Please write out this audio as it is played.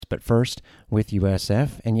But first, with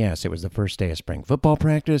USF, and yes, it was the first day of spring football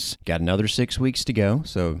practice. Got another 6 weeks to go,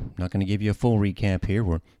 so not going to give you a full recap here.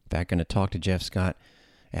 We're back going to talk to Jeff Scott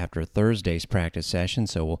after Thursday's practice session,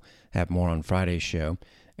 so we'll have more on Friday's show.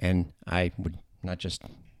 And I would, not just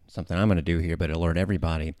something I'm going to do here, but alert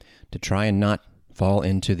everybody to try and not fall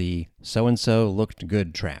into the so-and-so looked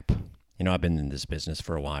good trap. You know, I've been in this business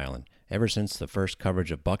for a while, and ever since the first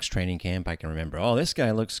coverage of Bucs training camp, I can remember, oh, this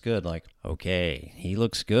guy looks good. Like, okay, he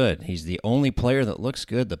looks good. He's the only player that looks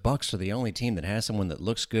good. The Bucs are the only team that has someone that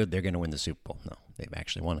looks good. They're going to win the Super Bowl. No, they've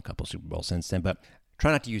actually won a couple Super Bowls since then, but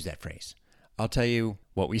try not to use that phrase. I'll tell you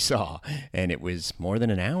what we saw, and it was more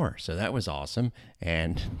than an hour, so that was awesome.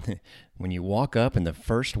 And when you walk up and the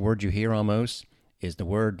first word you hear almost is the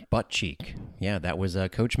word butt cheek. Yeah, that was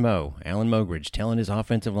Coach Mo, Alan Mogridge, telling his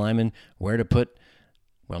offensive linemen where to put,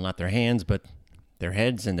 well, not their hands, but their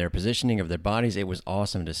heads and their positioning of their bodies. It was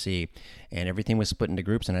awesome to see, and everything was split into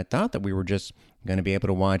groups, and I thought that we were just going to be able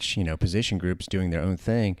to watch, position groups doing their own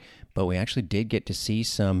thing, but we actually did get to see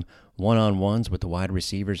some one-on-ones with the wide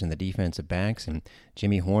receivers and the defensive backs, and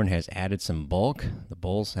Jimmy Horn has added some bulk. The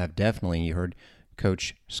Bulls have definitely, you heard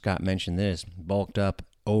Coach Scott mention this, bulked up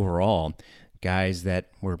overall. Guys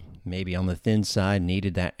that were maybe on the thin side,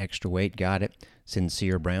 needed that extra weight, got it.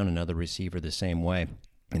 Sincere Brown, another receiver, the same way.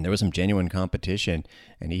 And there was some genuine competition,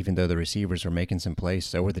 and even though the receivers were making some plays,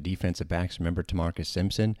 so were the defensive backs. Remember Tamarcus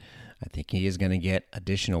Simpson? I think he is going to get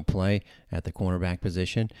additional play at the cornerback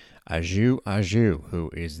position. Aju, who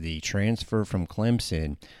is the transfer from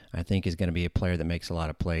Clemson, I think is going to be a player that makes a lot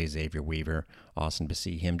of plays. Xavier Weaver, awesome to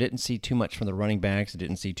see him. Didn't see too much from the running backs.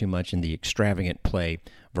 Didn't see too much in the extravagant play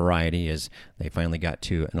variety as they finally got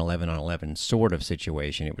to an 11-on-11 sort of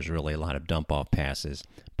situation. It was really a lot of dump-off passes.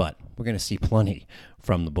 But we're going to see plenty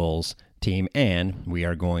from the Bulls team, and we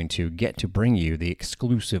are going to get to bring you the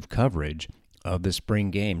exclusive coverage of the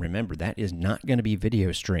spring game. Remember, that is not going to be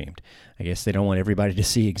video streamed. I guess they don't want everybody to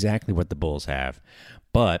see exactly what the Bulls have,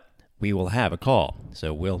 but we will have a call,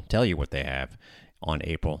 so we'll tell you what they have on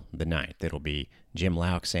April the 9th. It'll be Jim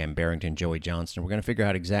Lauk, Sam Barrington, Joey Johnston. We're going to figure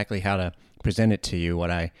out exactly how to present it to you,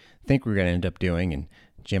 what I think we're going to end up doing, and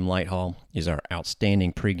Jim Lighthall is our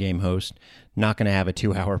outstanding pregame host. Not going to have a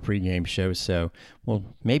 2-hour pregame show, so we'll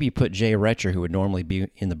maybe put Jay Retcher, who would normally be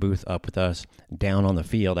in the booth up with us, down on the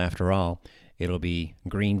field. After all, it'll be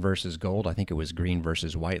green versus gold. I think it was green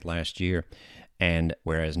versus white last year. And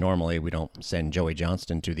whereas normally we don't send Joey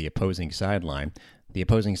Johnston to the opposing sideline, the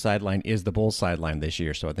opposing sideline is the Bulls sideline this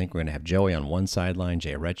year. So I think we're going to have Joey on one sideline,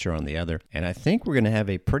 Jay Retcher on the other. And I think we're going to have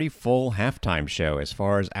a pretty full halftime show as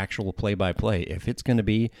far as actual play-by-play. If it's going to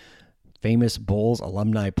be famous Bulls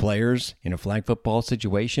alumni players in a flag football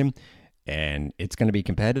situation and it's going to be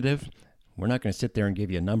competitive, we're not going to sit there and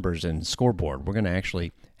give you numbers and scoreboard. We're going to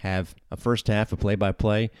actually have a first half of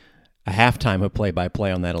play-by-play, a halftime of play-by-play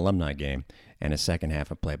on that alumni game, and a second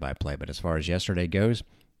half of play-by-play. But as far as yesterday goes,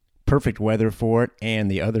 perfect weather for it. And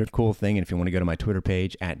the other cool thing, and if you want to go to my Twitter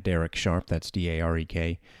page, at Derek Sharp, that's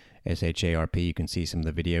DarekSharp, you can see some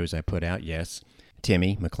of the videos I put out. Yes,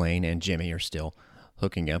 Timmy, McLean, and Jimmy are still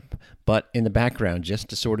hooking up. But in the background, just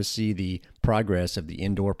to sort of see the progress of the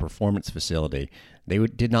indoor performance facility, they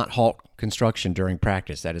did not halt construction during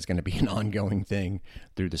practice. That is going to be an ongoing thing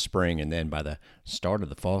through the spring. And then by the start of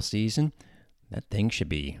the fall season, that thing should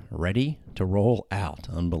be ready to roll out.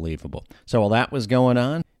 Unbelievable. So while that was going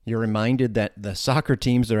on, you're reminded that the soccer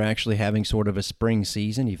teams are actually having sort of a spring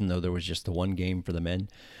season, even though there was just the one game for the men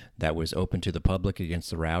that was open to the public against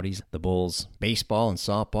the Rowdies. The Bulls, baseball and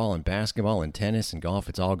softball and basketball and tennis and golf,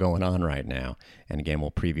 it's all going on right now. And again,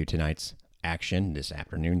 we'll preview tonight's action, this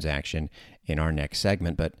afternoon's action, in our next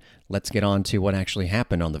segment. But let's get on to what actually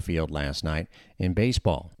happened on the field last night in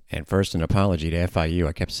baseball. And first, an apology to FIU.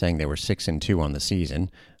 I kept saying they were 6-2 on the season.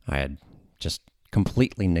 I had just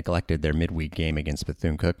completely neglected their midweek game against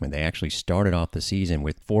Bethune-Cookman. They actually started off the season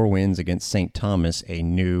with 4 wins against St. Thomas, a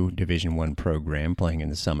new Division I program playing in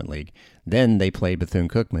the Summit League. Then they played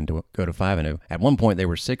Bethune-Cookman to go to 5-0. At one point, they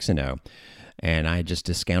were 6-0. And I just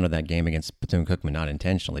discounted that game against Bethune-Cookman, not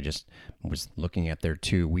intentionally, just was looking at their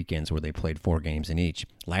 2 weekends where they played 4 games in each.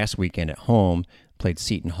 Last weekend at home, played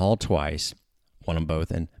Seton Hall twice, won them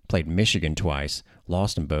both, and played Michigan twice,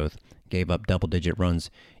 lost them both, gave up double-digit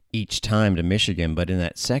runs each time to Michigan. But in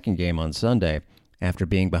that second game on Sunday, after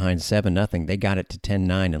being behind 7-0, they got it to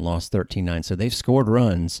 10-9 and lost 13-9. So they've scored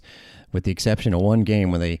runs, with the exception of one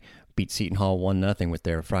game when they beat Seton Hall 1-0 with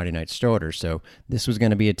their Friday night starters. So this was going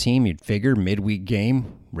to be a team, you'd figure, midweek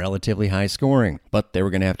game, relatively high scoring. But they were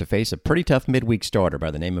going to have to face a pretty tough midweek starter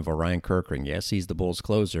by the name of Orion Kirkring. Yes, he's the Bulls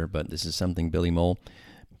closer, but this is something Billy Mole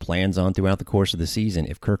plans on throughout the course of the season.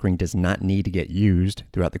 If Kerkering does not need to get used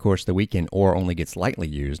throughout the course of the weekend or only gets lightly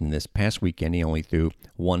used, and this past weekend he only threw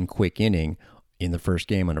one quick inning in the first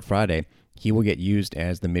game on a Friday, he will get used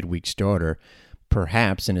as the midweek starter,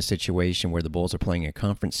 perhaps in a situation where the Bulls are playing a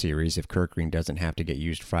conference series. If Kerkering doesn't have to get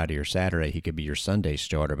used Friday or Saturday, he could be your Sunday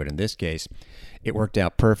starter. But in this case, it worked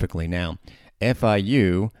out perfectly. Now,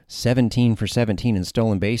 FIU, 17 for 17 in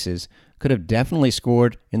stolen bases, could have definitely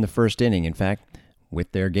scored in the first inning. In fact,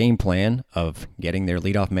 with their game plan of getting their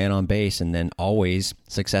leadoff man on base and then always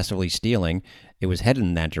successfully stealing, it was headed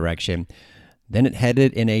in that direction. Then it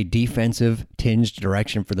headed in a defensive-tinged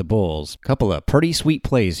direction for the Bulls. Couple of pretty sweet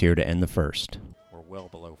plays here to end the first. We're well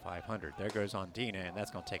below 500. There goes Ondina, and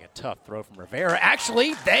that's going to take a tough throw from Rivera.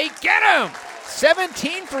 Actually, they get him!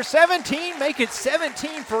 17 for 17, make it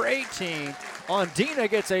 17 for 18. Ondina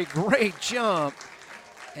gets a great jump.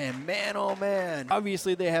 And man, oh man,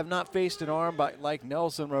 obviously they have not faced an arm like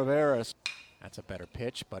Nelson Rivera. That's a better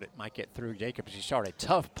pitch, but it might get through Jacobs. He started a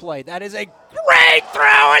tough play. That is a great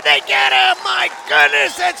throw, and they get him! My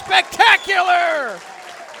goodness, that's spectacular!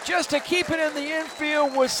 Just to keep it in the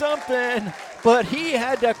infield was something, but he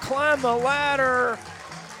had to climb the ladder.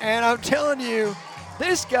 And I'm telling you,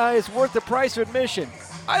 this guy is worth the price of admission.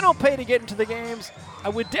 I don't pay to get into the games. I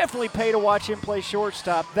would definitely pay to watch him play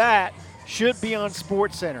shortstop. That should be on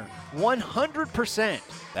SportsCenter, 100%.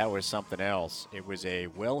 That was something else. It was a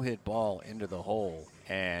well-hit ball into the hole,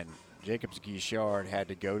 and Jacobs Guichard had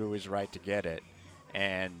to go to his right to get it,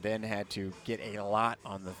 and then had to get a lot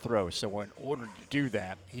on the throw. So in order to do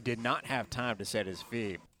that, he did not have time to set his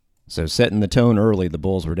feet. So setting the tone early, the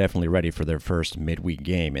Bulls were definitely ready for their first midweek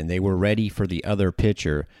game, and they were ready for the other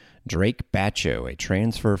pitcher, Drake Batcho, a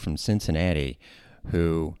transfer from Cincinnati,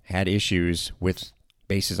 who had issues with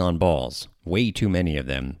bases on balls, way too many of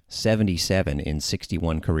them, 77 in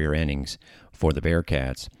 61 career innings for the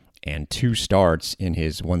Bearcats, and 2 starts in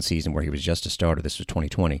his one season where he was just a starter. This was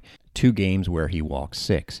 2020. 2 games where he walked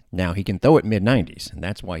 6. Now, he can throw it mid-90s, and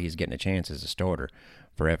that's why he's getting a chance as a starter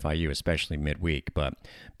for FIU, especially midweek. But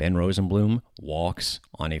Ben Rosenblum walks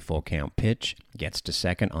on a full count pitch, gets to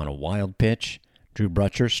second on a wild pitch. Drew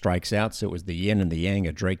Butcher strikes out, so it was the yin and the yang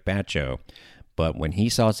of Drake Batcho. But when he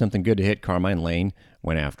saw something good to hit, Carmine Lane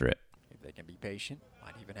went after it. If they can be patient,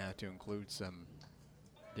 might even have to include some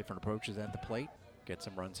different approaches at the plate. Get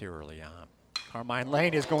some runs here early on. Carmine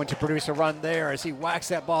Lane is going to produce a run there as he whacks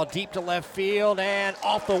that ball deep to left field and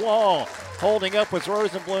off the wall. Holding up was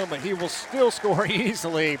Rosenblum, but he will still score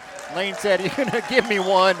easily. Lane said, "You're going to give me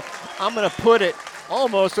one. I'm going to put it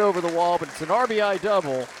almost over the wall," but it's an RBI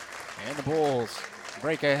double, and the Bulls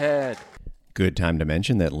break ahead. Good time to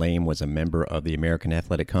mention that Lane was a member of the American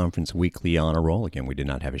Athletic Conference Weekly Honor Roll. Again, we did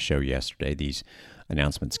not have a show yesterday. These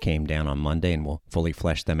announcements came down on Monday, and we'll fully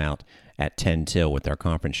flesh them out at 10 till with our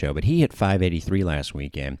conference show. But he hit .583 last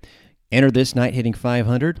weekend. Entered this night hitting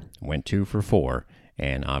 .500, went 2 for 4,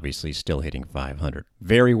 and obviously still hitting .500.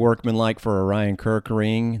 Very workmanlike for Orion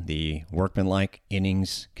Kerkering. The workmanlike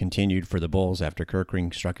innings continued for the Bulls after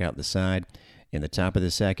Kerkering struck out the side in the top of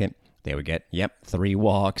the second. They would get, 3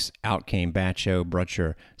 walks. Out came Batcho,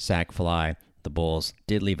 Butcher, sac fly. The Bulls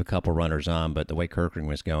did leave a couple runners on, but the way Kerkering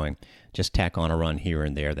was going, just tack on a run here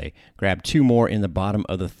and there. They grabbed 2 more in the bottom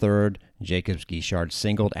of the third. Jacobs Guichard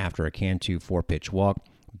singled after a Cantu 4-pitch walk.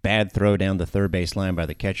 Bad throw down the third base line by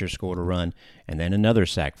the catcher, scored a run, and then another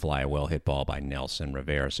sac fly, a well-hit ball by Nelson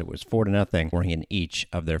Rivera. So it was 4-0, scoring in each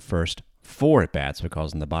of their first 4 at-bats,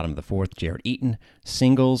 because in the bottom of the fourth, Jared Eaton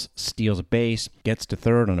singles, steals a base, gets to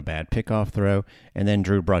third on a bad pickoff throw, and then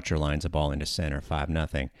Drew Butcher lines a ball into center,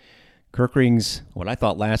 5-0. Kerkering's, what I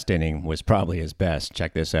thought last inning, was probably his best.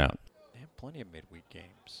 Check this out. They have plenty of midweek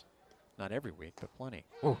games. Not every week, but plenty.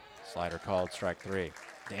 Ooh, slider called, strike 3.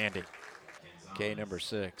 Dandy. K number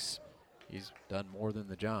 6. He's done more than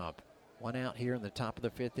the job. 1 out here in the top of the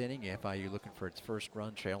 5th inning. FIU looking for its first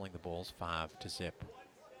run, trailing the Bulls 5-0.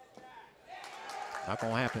 Not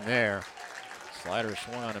going to happen there. Slider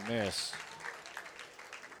swung on a miss.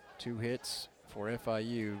 2 hits for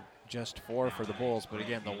FIU, just 4 for the Bulls. But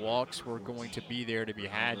again, the walks were going to be there to be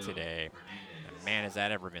had today. And man, has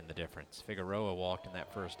that ever been the difference. Figueroa walked in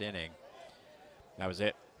that first inning. That was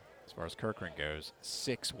it as far as Kerkering goes.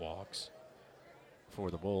 6 walks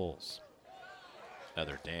for the Bulls.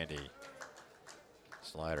 Another dandy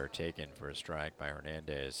slider taken for a strike by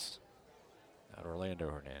Hernandez. Not Orlando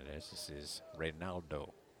Hernandez. This is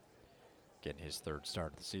Reynaldo getting his 3rd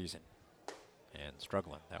start of the season and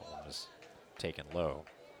struggling. That one was taken low.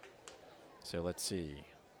 So let's see.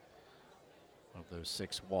 Of those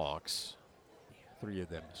 6 walks, 3 of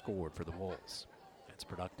them scored for the Wolves. That's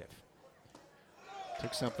productive.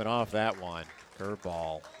 Took something off that one.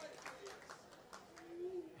 Curveball.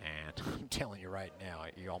 And I'm telling you right now,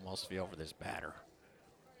 you almost feel for this batter,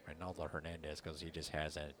 Reynaldo Hernandez, because he just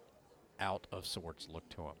has an out of sorts look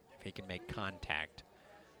to him. If he can make contact,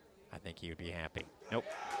 I think he would be happy. Nope,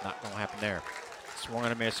 not going to happen there. Swung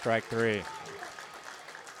and a miss, strike three.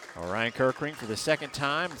 Ryan Kirkring for the second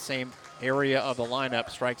time, same area of the lineup,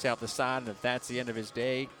 strikes out the side, and if that's the end of his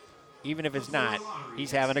day, even if it's not,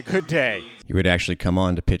 he's having a good day. He would actually come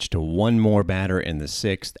on to pitch to one more batter in the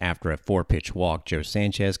sixth after a 4-pitch walk. Joe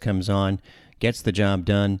Sanchez comes on, gets the job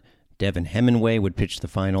done. Devin Hemingway would pitch the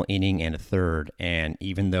final inning and a third, and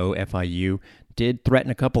even though FIU did threaten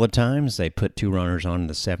a couple of times, they put 2 runners on in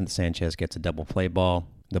the seventh. Sanchez gets a double play ball.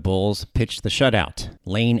 The Bulls pitched the shutout.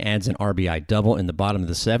 Lane adds an RBI double in the bottom of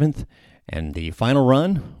the seventh, and the final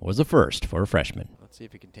run was a first for a freshman. Let's see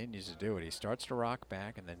if he continues to do it. He starts to rock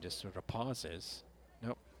back and then just sort of pauses.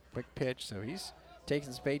 Nope, quick pitch. So he's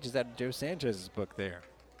taking some pages out of Joe Sanchez's book there.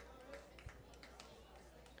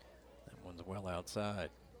 That one's well outside.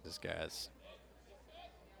 This guy's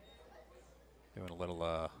doing a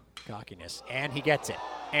little cockiness. And he gets it.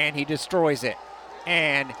 And he destroys it.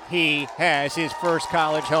 And he has his first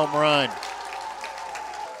college home run.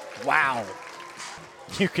 Wow.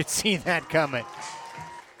 You could see that coming.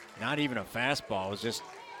 Not even a fastball. It was just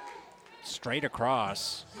straight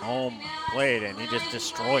across home plate, and he just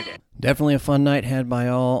destroyed it. Definitely a fun night had by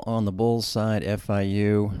all on the Bulls side.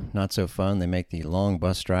 FIU, not so fun. They make the long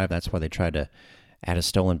bus drive. That's why they tried to add a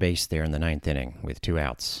stolen base there in the ninth inning with 2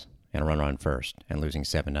 outs and a runner on first and losing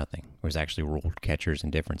 7-0. It was actually ruled catcher's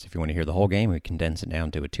indifference. If you want to hear the whole game, we condense it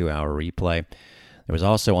down to a 2-hour replay. There was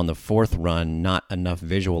also on the fourth run not enough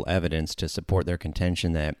visual evidence to support their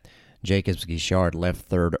contention that Jacobs Guichard left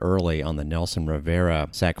third early on the Nelson Rivera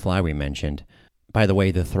sac fly we mentioned. By the way,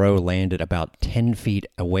 the throw landed about 10 feet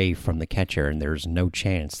away from the catcher, and there's no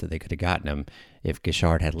chance that they could have gotten him if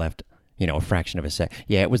Guichard had left, a fraction of a sec.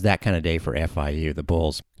 Yeah, it was that kind of day for FIU. The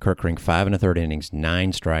Bulls, Kirkring, 5 1/3 innings,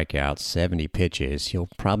 9 strikeouts, 70 pitches. He'll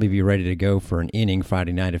probably be ready to go for an inning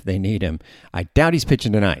Friday night if they need him. I doubt he's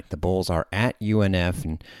pitching tonight. The Bulls are at UNF,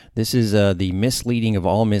 and this is the misleading of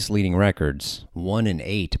all misleading records.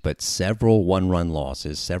 1-8, but several one-run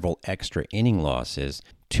losses, several extra inning losses,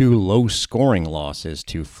 2 low-scoring losses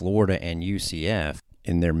to Florida and UCF.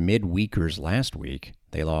 In their midweekers last week,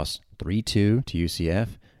 they lost 3-2 to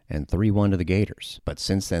UCF and 3-1 to the Gators. But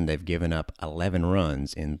since then, they've given up 11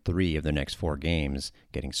 runs in 3 of their next 4 games,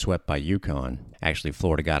 getting swept by UConn. Actually,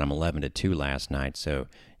 Florida got them 11-2 last night, so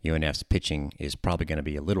UNF's pitching is probably going to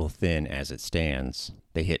be a little thin as it stands.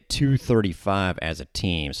 They hit .235 as a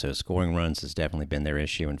team, so scoring runs has definitely been their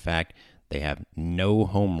issue. In fact, they have no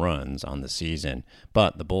home runs on the season.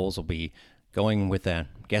 But the Bulls will be going with an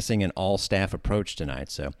all-staff approach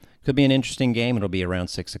tonight, so could be an interesting game. It'll be around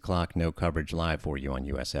 6 o'clock, no coverage live for you on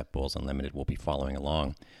USF Bulls Unlimited. We'll be following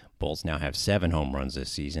along. Bulls now have 7 home runs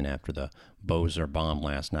this season after the Bozer bomb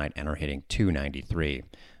last night and are hitting .293,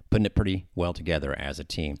 putting it pretty well together as a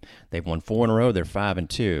team. They've won 4 in a row. They're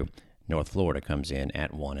 5-2. North Florida comes in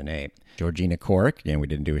at 1-8. Georgina Corrick, again, we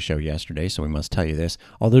didn't do a show yesterday, so we must tell you this.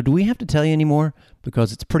 Although, do we have to tell you anymore?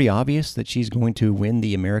 Because it's pretty obvious that she's going to win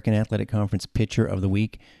the American Athletic Conference Pitcher of the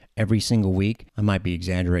Week every single week. I might be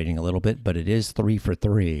exaggerating a little bit, but it is 3 for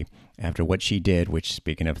 3 after what she did, which,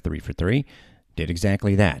 speaking of 3 for 3, did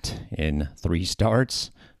exactly that in 3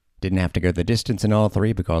 starts. Didn't have to go the distance in all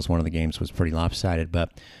 3 because one of the games was pretty lopsided,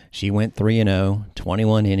 but she went 3-0,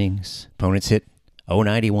 21 innings. Opponents hit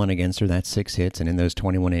 .091 against her. That's 6 hits, and in those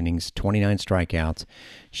 21 innings, 29 strikeouts.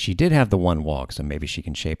 She did have the 1 walk, so maybe she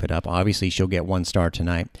can shape it up. Obviously, she'll get 1 start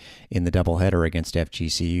tonight in the doubleheader against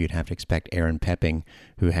FGCU. You'd have to expect Aaron Pepping,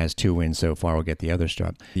 who has 2 wins so far, will get the other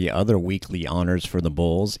start. The other weekly honors for the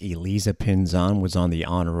Bulls, Elisa Pinzon was on the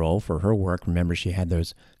honor roll for her work. Remember, she had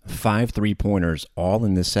those 5 3-pointers all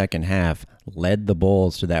in the second half, led the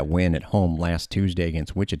Bulls to that win at home last Tuesday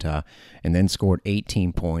against Wichita, and then scored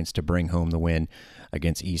 18 points to bring home the win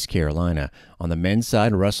against East Carolina. On the men's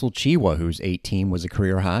side, Russell Chiwa, whose 18 was a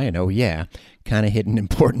career high, and kind of hit an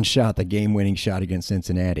important shot, the game-winning shot against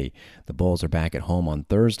Cincinnati. The Bulls are back at home on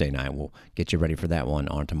Thursday night. We'll get you ready for that one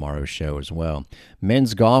on tomorrow's show as well.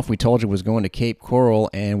 Men's golf, we told you, was going to Cape Coral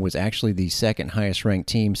and was actually the second highest-ranked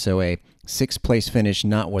team, so a 6th-place finish,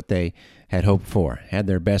 not what they had hoped for. Had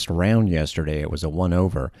their best round yesterday. It was a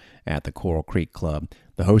 1-over at the Coral Creek Club.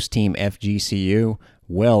 The host team, FGCU,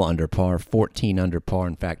 well under par, 14 under par.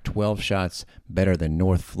 In fact, 12 shots better than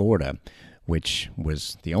North Florida, which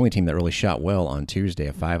was the only team that really shot well on Tuesday,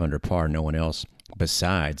 a 5 under par. No one else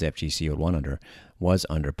besides FGCU at 1 under was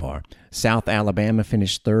under par. South Alabama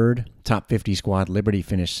finished 3rd. Top 50 squad Liberty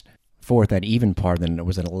finished fourth at even par. Then it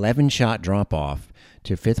was an 11-shot drop-off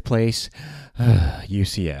to fifth place,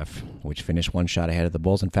 UCF, which finished one shot ahead of the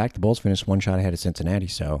Bulls. In fact, the Bulls finished one shot ahead of Cincinnati.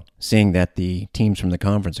 So seeing that the teams from the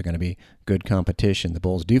conference are going to be good competition, the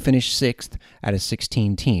Bulls do finish sixth out of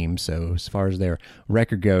 16 teams. So as far as their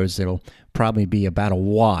record goes, it'll probably be about a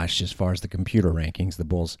wash as far as the computer rankings. The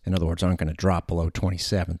Bulls, in other words, aren't going to drop below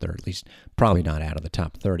 27th, or at least probably not out of the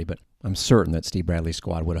top 30, but I'm certain that Steve Bradley's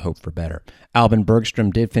squad would have hoped for better. Alvin Bergstrom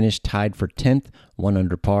did finish tied for 10th, 1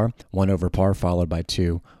 under par, 1 over par, followed by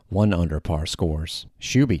 2 1 under par scores.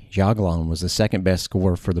 Shuby Jagiellon was the second best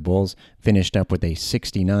scorer for the Bulls, finished up with a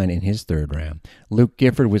 69 in his third round. Luke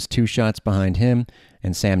Gifford was 2 shots behind him,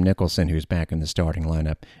 and Sam Nicholson, who's back in the starting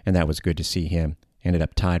lineup, and that was good to see him. Ended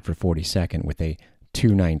up tied for 42nd with a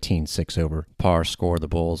 219 6 over par score. The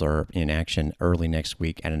Bulls are in action early next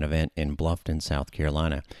week at an event in Bluffton, South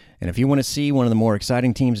Carolina. And if you want to see one of the more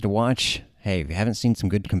exciting teams to watch, hey, if you haven't seen some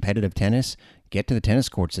good competitive tennis, get to the tennis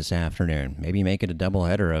courts this afternoon. Maybe make it a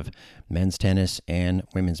doubleheader of men's tennis and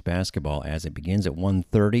women's basketball as it begins at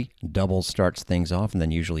 1:30. Doubles starts things off, and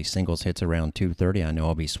then usually singles hits around 2:30. I know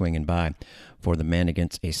I'll be swinging by for the men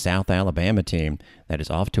against a South Alabama team that is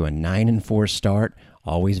off to a 9-4 start.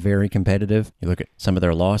 Always very competitive. You look at some of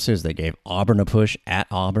their losses. They gave Auburn a push at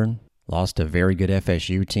Auburn. Lost a very good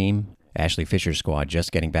FSU team. Ashley Fisher's squad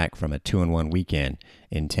just getting back from a 2-1 weekend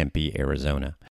in Tempe, Arizona.